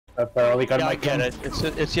thoroughly got Yeah, my I get it.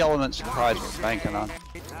 It's the element surprise we're banking on.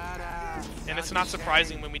 And it's not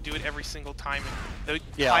surprising when we do it every single time. And the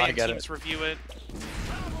Yeah, I client get teams it. review it.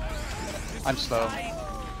 I'm slow.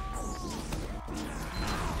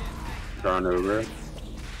 Drawn over.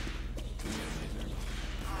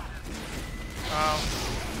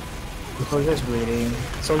 Soldier's bleeding.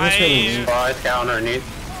 Soldier's I- bleeding. Five counter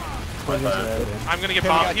underneath. Soldier's dead. I'm gonna get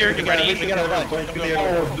bombed here. Get ready. We gotta run.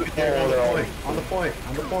 On the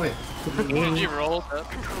point. Did you roll?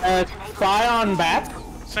 Spy on bat.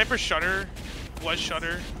 Sniper Shutter. Was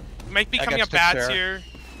Shutter. Might be I coming got up sticks bats there. here.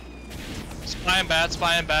 Spy and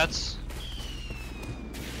bats.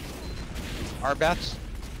 Our bats?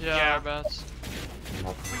 Yeah. Our bats.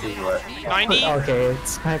 90. Okay,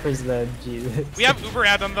 Sniper's dead. Jesus. We have Uber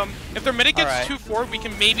ad on them. If their medic gets Alright. 2-4, we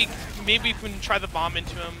can maybe we can try the bomb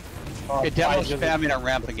into him. Okay, Demo's spamming our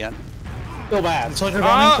ramp again. Still bad. Soldier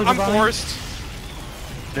bombing. Soldier I'm bombing. forced.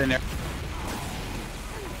 They're in there.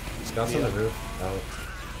 Scouts on the roof. Out.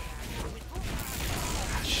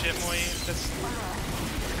 Shit, Moy.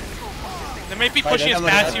 They might be pushing his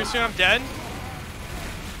bats here soon. I'm dead.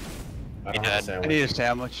 I don't have a I sandwich. need a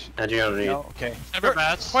sandwich. Edging underneath. No, okay. Sniper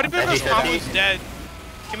bats. Quite a bit of Eddie this dead. combo's dead.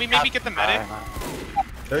 Can we maybe get the medic?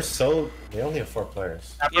 They only have 4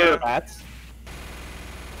 players. Yeah. Bats.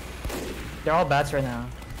 They're all bats right now.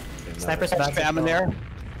 Sniper's bats. Spamming there.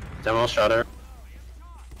 Demo shutter.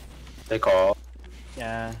 They call.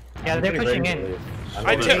 Yeah. Yeah, they're pushing in.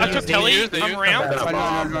 I took Telly. They I'm use ramp. They're gonna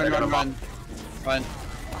bomb. They're gonna bomb. Run.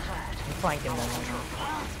 I'm flanking them.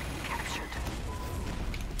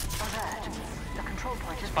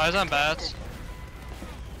 Spies on bats.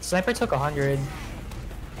 Sniper took 100.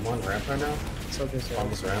 I'm on ramp right now. Soldier's On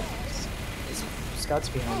dead. this ramp. Scouts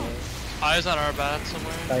behind it. Spies on our bats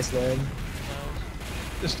somewhere. Guy's dead.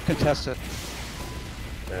 Just contest it.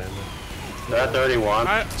 And They're at 31.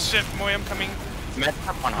 Shit, Moy, I'm coming.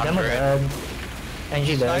 Demo dead.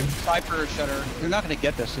 NG dead. Sniper shutter. You're not gonna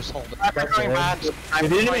get this. Just hold it. That's dead. We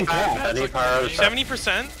didn't even crash. Any power.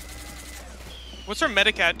 70%. What's our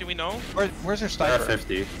medic at? Do we know? Where's their They're at sniper?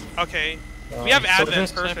 50. Okay. We have ad then.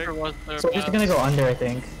 Soldier's Perfect. Sniper was their Soldier's bats. gonna go under, I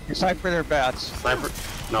think. Your sniper their bats. Sniper.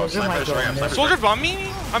 No, Soldier might sniper's go ramp. under. Sniper's Soldier ramp. bomb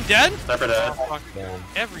me? I'm dead? Sniper dead. Fuck. down.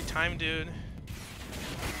 Every time, dude.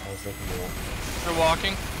 I was looking at They're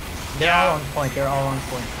walking. They're all on point. They're all on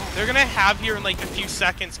point. They're gonna have here in like a few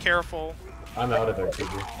seconds. Careful. I'm out of there,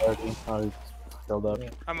 TG. Filled up.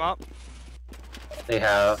 I'm up. They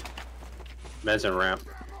have meds and ramp.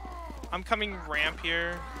 I'm coming ramp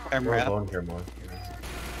here. I'm We're ramp. alone here more.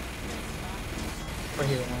 We're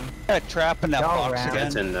here now. Got a trap in that They're all box ramp. again.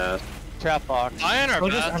 It's in Trap box. Spy on our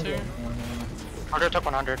Soldier's bats under. here. No, no, no. 100 took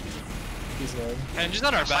 100. He's dead. Engine's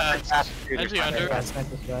on our bats. Engie under. Bats,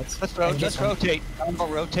 Sniper's bats. Let's rotate. I'm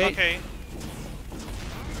gonna rotate. Okay.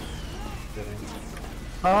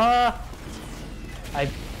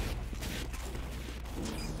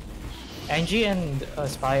 Angie and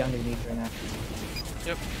Spy underneath right now.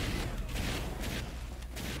 Yep.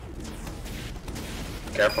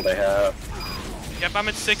 Careful, they have. Yep, I'm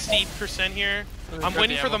at 60% here. I'm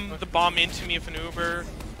waiting for the bomb into me with an Uber.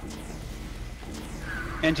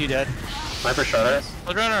 NG dead. Sniper shutter.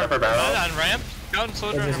 Soldier on our Sniper barrel. on ramp. Scout and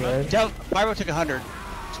soldier on Soldier's our ramp. dead. Pyro took 100.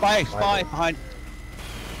 Spy behind.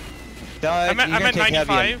 I'm at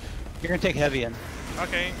 95. You're gonna take heavy in.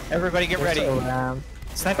 Okay. Everybody get ready. So,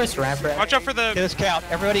 Sniper's ramp right. Watch out for Get the. this count.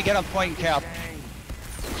 Everybody get on point and count.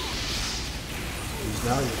 He's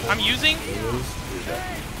now. I'm using.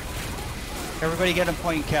 Everybody get on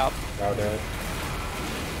point and count. Now dead.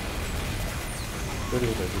 Goody.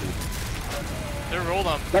 They're rolled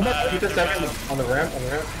on. Keep this seven on the ramp.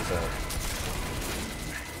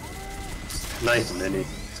 Nice mini.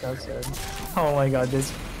 Scout's dead. Oh my god,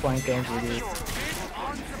 this flank Angie, dude.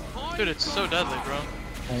 Dude, it's so deadly, bro.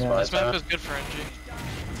 I know. This map is good for NG.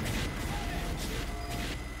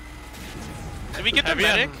 Did we get the Heavy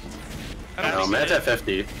medic? I No, don't think med's we at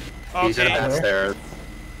 50. did. He's in a Okay. bad stairs.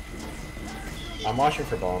 I'm watching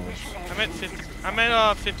for bombers. I'm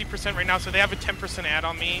at 50% right now, so they have a 10% ad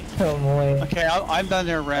on me. Oh boy. Okay, I'm done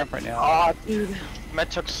their ramp right now. Dude. Med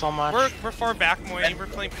took so much. We're far back, Moy. We're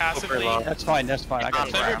playing passively. low. That's fine. I got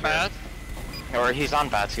it. Sniper bats. Or he's on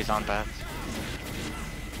bats.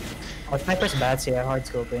 Oh, Sniper's bats, yeah, hard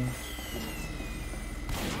scoping.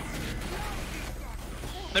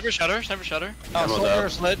 Sniper shutter. Oh, Demo's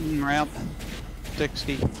soldier's lit and ramp.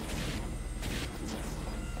 60. Nice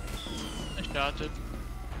shot, dude.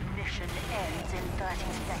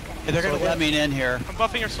 Hey, they're gonna let me in here. I'm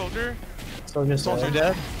buffing our soldier. Soldier's Soldier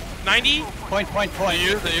dead. dead. 90. Point. They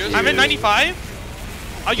use. I'm at 95.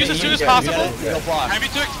 I'll use as soon as You possible. gotta block. Heavy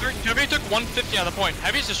took 150 on the point.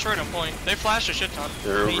 Heavy's destroyed on point. They flashed a shit ton.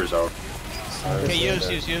 They're overzone. Okay,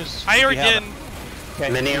 use. I already You have did. it. Okay.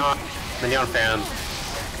 Minion fan.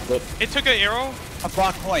 It took an arrow. A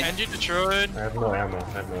block point. Engie destroyed. I have no ammo.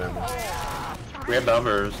 We have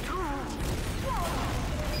numbers.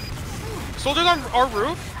 Soldiers on our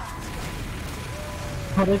roof.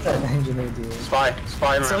 What is that engineer doing? Spy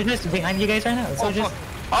man. Soldiers behind you guys right now. Soldiers.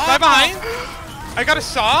 Fly behind. I got a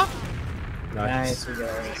saw. Nice, you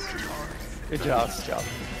guys. Good job.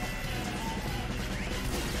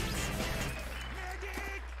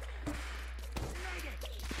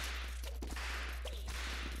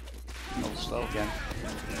 A little slow again.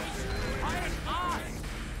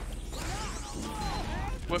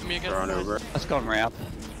 Whip me again. They're on over. Let's go ramp.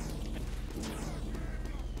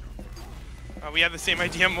 We have the same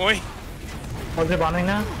idea, Moy. Soldier bombing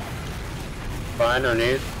now. Fine, no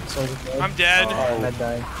need. Soldier dead. I'm dead. Med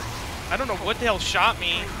died. I don't know what the hell shot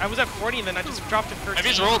me. I was at 40 and then I just dropped to 13.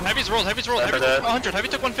 Heavy's rolled. Heavy Sniper took dead. 100. Heavy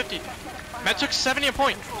took 150. Matt took 70 a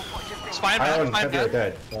point. Spy and Pyro and Matt. Heavy are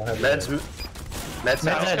dead. All Heavy Meds. are dead. Meds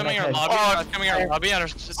Med out. dead. Coming our lobby. Coming our lobby.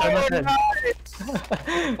 Almost dead.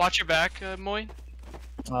 Watch your back, Moy.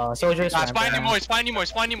 Soldiers. Spy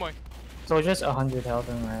Nimoy. Soldiers 100 health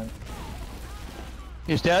and ramp.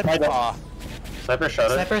 He's dead. Aw. Sniper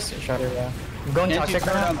shot it. Snipers shutter, yeah. I'm going Angie toxic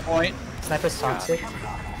turned right on now. point. Snipers toxic.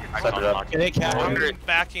 Sniper up. Get it, cat. I'm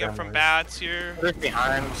backing up from bats here. Soldier's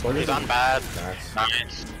behind. Soldier's He's on bad. Nice.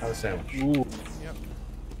 Nice. Have a sandwich.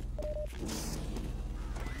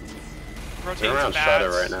 Rotate They're to around shutter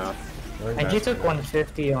bats. right now. We're in And you back. took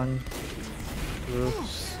 150 on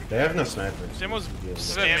roofs. They have no snipers. Demo's Yeah.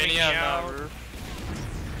 spamming me out.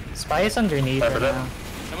 Spy is underneath Sniper right dead. now.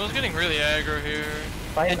 Demo's getting really aggro here.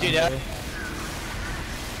 Spy is Angie dead. under.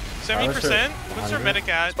 70%? What's our medic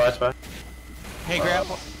at? Spy. Hey,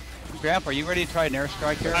 Grandpa, are you ready to try an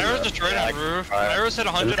airstrike here? Pyro's destroyed on the roof. Pyro's hit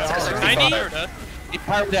 100. Yeah. 90?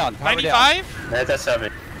 Power down. 95? Meds at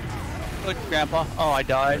 70. Look, Grandpa. Oh, I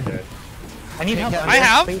died. Dead. I need help. I under.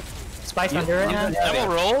 have. Spy's under right now.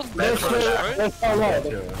 Demo rolled. Meds Destroyed. I'm dead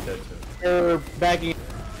too. They're bagging.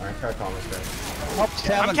 Alright, try almost dead.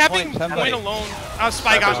 I'm capping point alone. Oh,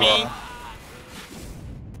 Spy got me.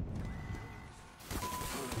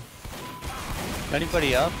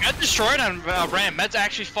 Anybody up? Med destroyed on ramp. Med's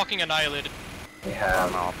actually fucking annihilated. We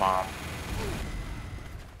have No bomb.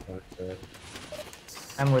 Dead.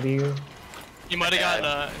 I'm with you. He might have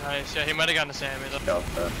gotten nice. Yeah, he might have gotten a Sammy though.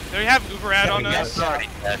 Delta. They have Uber ad on us. Sorry.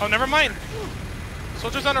 Oh, never mind.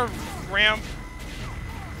 Soldiers on a ramp.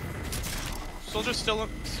 Soldier still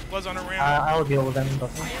was on a ramp. I'll deal with them.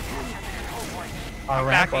 Our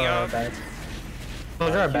ramp backing or our up. bats.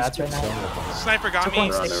 Soldier are bats right now. Sniper got Took me.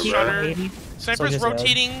 160 Shutter. 80. Sniper's Soldier's dead.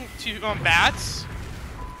 rotating to bats.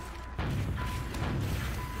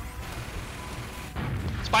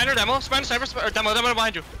 Spiner demo. Spiner sniper. Demo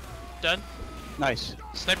behind you. Dead. Nice.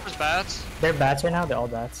 Sniper's bats. They're bats right now. They're all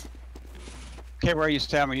bats. Okay, where are you,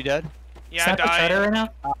 Sam? Are you dead? Yeah, I Sniper shutter died. right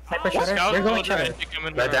now. Sniper shutter. Scout We're going soldier shutter. Engie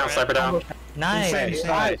coming Med down, ramp. sniper down. Nice.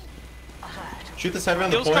 Nice. Shoot the 7 on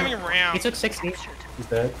the Heal's point. coming ramp. He took 60. He's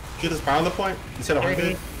dead. Shoot the spy on the point. He said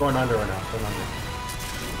 100. Going under right now. Going under.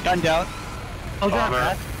 Gun down. Soldier on Bomber.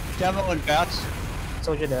 bat. Demo and bats.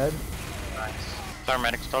 Soldier dead. Nice. Is our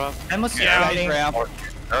medic still up? Demo's Yeah. Nice scouting. ramp.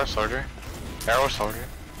 Arrow soldier. Arrow soldier.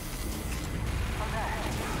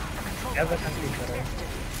 Yeah, but I'm pretty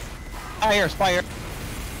sure. Spire.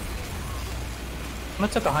 Demo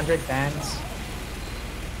took 100 fans.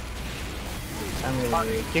 I'm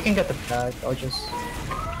really weak. You can get the bag. I'll just.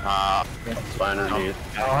 Spy underneath.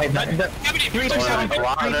 Oh, I bet.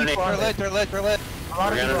 They're lit. They're lit. A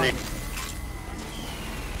lot We're of gonna people. need.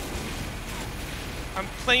 I'm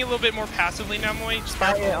playing a little bit more passively now, Moy.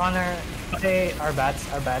 Spy on our bats.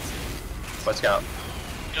 Let's go.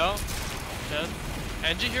 Yo. Dead.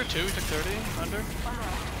 Engie here too. He took 30. Under.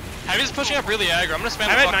 Heavy's pushing up really aggro. I'm gonna spam.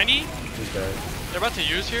 I'm the at fuck- 90. He's dead. They're about to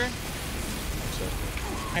use here.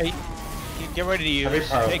 Hey, you get ready to Heavy use.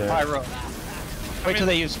 pyro Take there. pyro. Wait till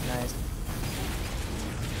they use. Nice.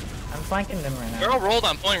 I'm flanking them right They're now. all rolled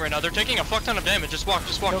on point right now. They're taking a fuck ton of damage. Just walk.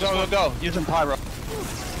 Go. Using pyro.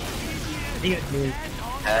 Dude.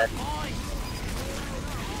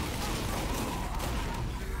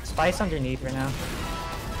 Spy's underneath right now.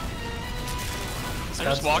 I'm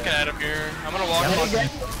just walking at him here. I'm gonna walk.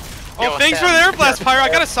 Oh, thanks for the air blast, Pyro. I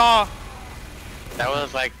got a saw. That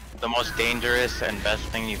was like the most dangerous and best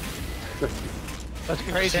thing you That's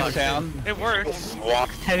crazy sound. It works.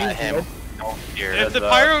 walked Heavy at him. No fear. If the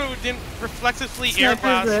Pyro didn't reflexively air Sniper's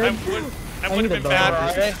blast, dead. I would need have a been bow.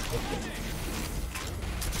 bad. Thank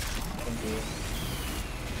you.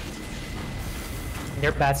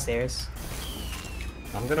 Near bad stairs.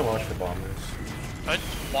 I'm gonna watch the bombers. I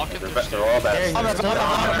walk it. They're all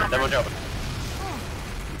bad. Demo jump.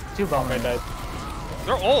 2 bombers.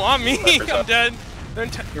 They're all on me. I'm dead.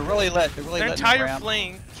 You're really lit. Their entire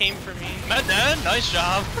flank came for me. Matt dead. Nice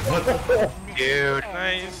job. Dude,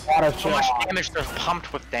 Nice. so much damage. They're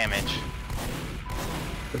pumped with damage.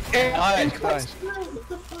 Nice.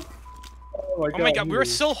 Oh my god, we were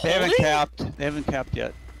still They haven't holding? capped. They haven't capped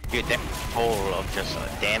yet. Dude, they're full of just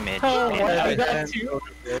damage. Oh, damage. I got 2.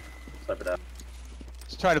 Slap it out.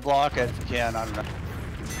 Let's try to block it if we can. I don't know.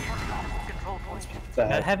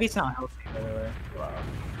 That heavy's not healthy, by the way.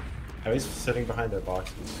 Heavy's sitting behind their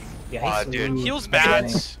boxes. Yeah, Dude. Heals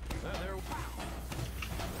bats.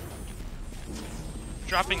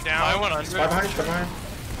 Dropping I down. went Spy under. behind, spy behind.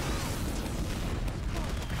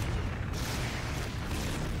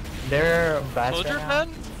 They're bats Soldier right now.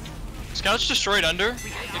 dead. Scouts destroyed under.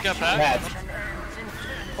 They got back.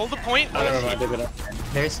 Hold the point.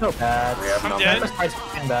 They're so bad. We have I'm no dead. Sniper's parts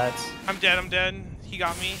fucking bats. I'm dead. He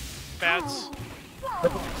got me. Bats.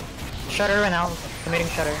 Shutter right now. Committing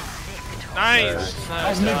shutter. Nice.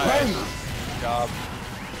 Nice. Good job.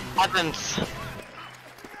 Buttons.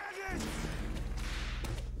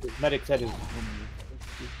 Medic said is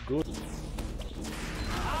good.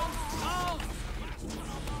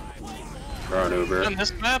 We're on Uber. On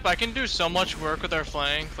this map, I can do so much work with our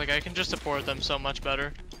flank. Like I can just support them so much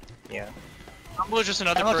better. Yeah. I'm just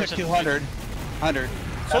another Ammo took person. 200. 100.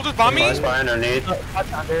 Soldiers bomb me. Spy underneath.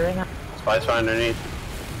 What's under right now? Spy's underneath.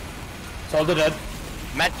 Soldier dead.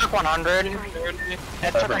 Med took 100.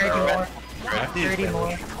 Med took 30 more. 100. 30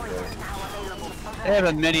 more. They have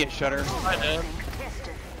a mini at shutter.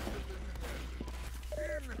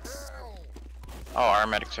 Oh, our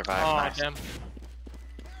medic survived. Oh Nice. damn.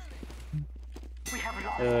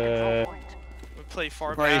 We play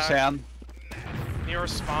far Where are you, back. Sam? Near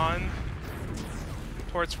spawn.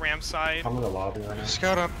 Towards ramp side. I'm in the lobby right now.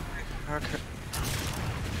 Scout up. Okay.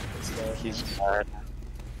 He's bad.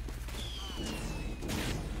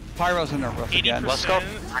 Pyro's in the roof again. 80%. Let's go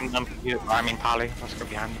behind them. I mean, Polly. Let's go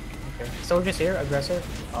behind them. Okay. Soldiers here, aggressive.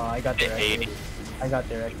 Oh, I got the 80. record. I got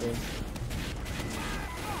the record.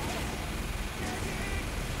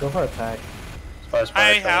 Go for a pack. Spy.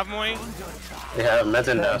 I have Moy. They have meds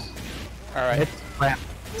in nest. Alright. It's ramp.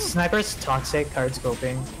 Sniper's toxic, card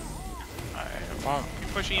scoping.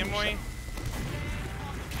 Pushing in Moy.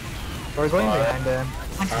 We're going behind them.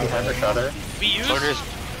 Sniper shutter. We used. Soldiers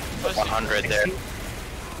 100 there.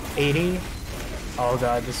 80. Oh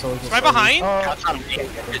god, the soldiers. Am I behind? Oh, Scouts on me.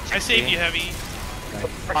 I saved you, Heavy.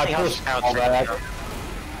 Scouts. All bad.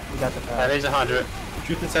 we got the pack. Heavy's 100.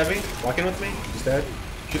 Shoot this heavy. Walking with me. He's dead.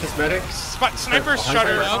 Shoot this medic. Sniper's Behind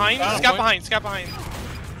shutter fire. behind. Scout behind. Scout behind.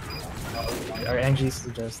 Our NGs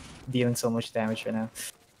are just dealing so much damage right now.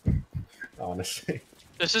 Honestly.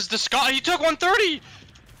 This is the Scott. He took 130.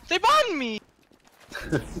 They bombed me.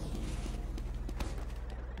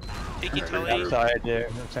 Take it, Telly. Outside there,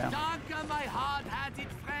 Sam.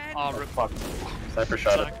 Oh, rip. Sniper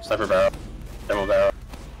shutter. Sniper barrel. Demo barrel.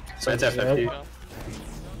 It's F50.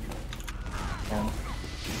 Yeah.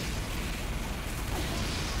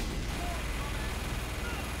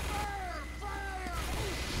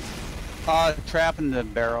 Trap in the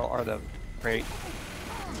barrel or the crate.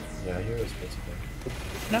 Yeah, he was basically.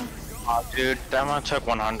 No. Oh, dude, that one took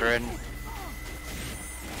 100.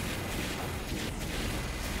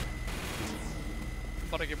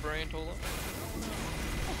 About to get brain told up.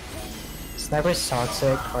 Sniper's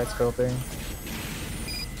toxic, card scoping.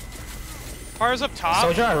 Fire's up top.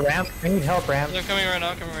 Soldier on ramp. I need help, ramp. They're coming right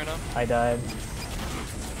now. Coming right now. I died.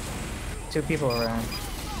 2 people around.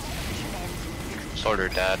 Soldier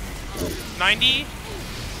dead. 90.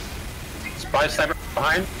 Spy sniper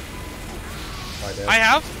behind. I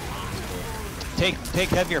have. Take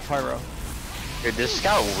heavier pyro. Dude, this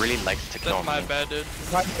scout really likes to kill That's my me. bad, dude.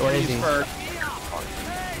 Where is he?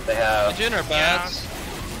 They have. Jin or bats?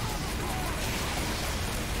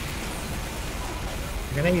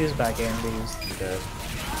 I'm gonna use back end these. Dead.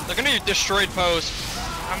 They're gonna use destroyed post.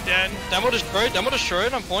 I'm dead. Demo destroyed. Demo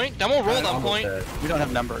destroyed on point. Demo rolled on Almost point. dead. We don't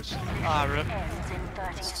have numbers. Ah, rip.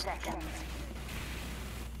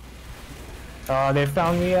 Oh, they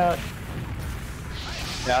found me out.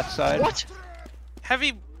 That side. What?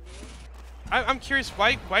 Heavy. I'm curious.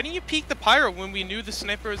 Why didn't you peek the pyro when we knew the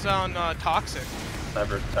sniper was on toxic?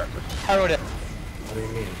 Sniper toxic. Pyro it. What do you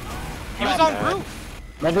mean? He was on roof.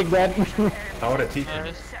 Medic dead. How would it teach you?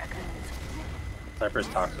 Nice. Sniper's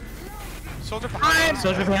toxic. Soldier behind.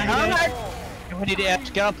 Soldier behind me. We need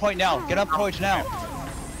to get on point now. Get on point now.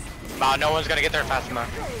 Nah, no one's gonna get there fast enough.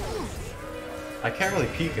 I can't really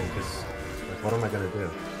peek him because What am I gonna do?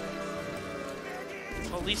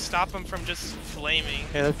 Well, at least stop him from just flaming.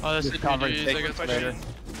 Hey, let's Oh, that's this the conversation GGs, I guess. later.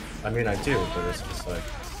 I mean, I do, but it's just like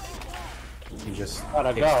he just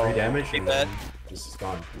Gotta takes go. 3 damage and bet. then this is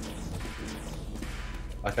gone.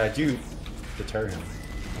 Like I do deter him.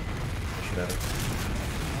 I should have.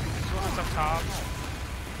 Someone's up top.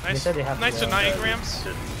 They Nice, said they have nice to, tonight, Grams.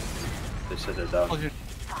 They said they're done.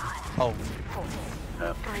 Oh,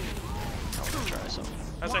 Yeah. Try some.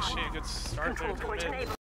 That's actually a good start there for mid.